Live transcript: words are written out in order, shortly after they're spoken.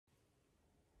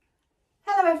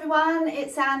Hello everyone,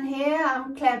 it's Anne here.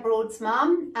 I'm Claire Broad's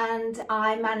mum and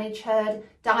I manage her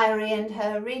diary and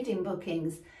her reading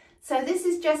bookings. So this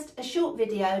is just a short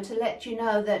video to let you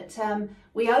know that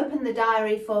we opened the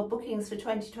diary for bookings for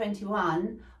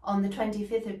 2021 on the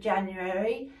 25th of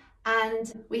January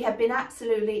and we have been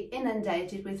absolutely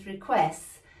inundated with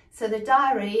requests. So the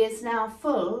diary is now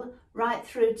full right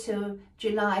through to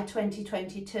July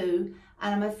 2022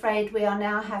 and I'm afraid we are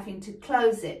now having to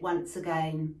close it once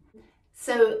again.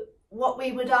 So what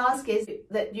we would ask is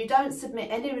that you don't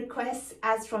submit any requests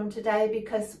as from today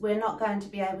because we're not going to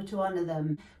be able to honour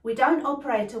them. We don't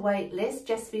operate a wait list,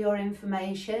 just for your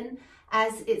information,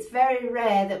 as it's very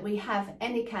rare that we have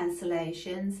any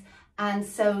cancellations and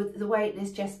so the wait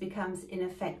list just becomes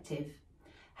ineffective.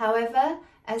 However,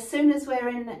 as soon as we're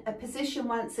in a position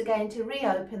once again to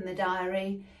reopen the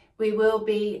diary, we will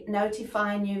be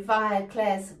notifying you via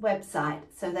Claire's website.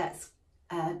 So that's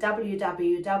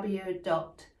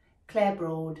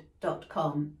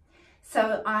www.clairebroad.com.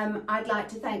 So I'd like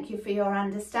to thank you for your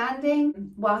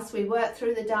understanding whilst we work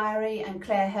through the diary, and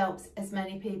Claire helps as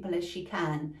many people as she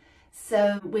can.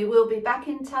 So we will be back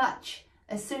in touch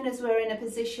as soon as we're in a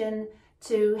position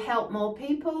to help more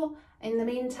people. In the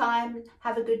meantime,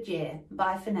 have a good year.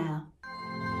 Bye for now.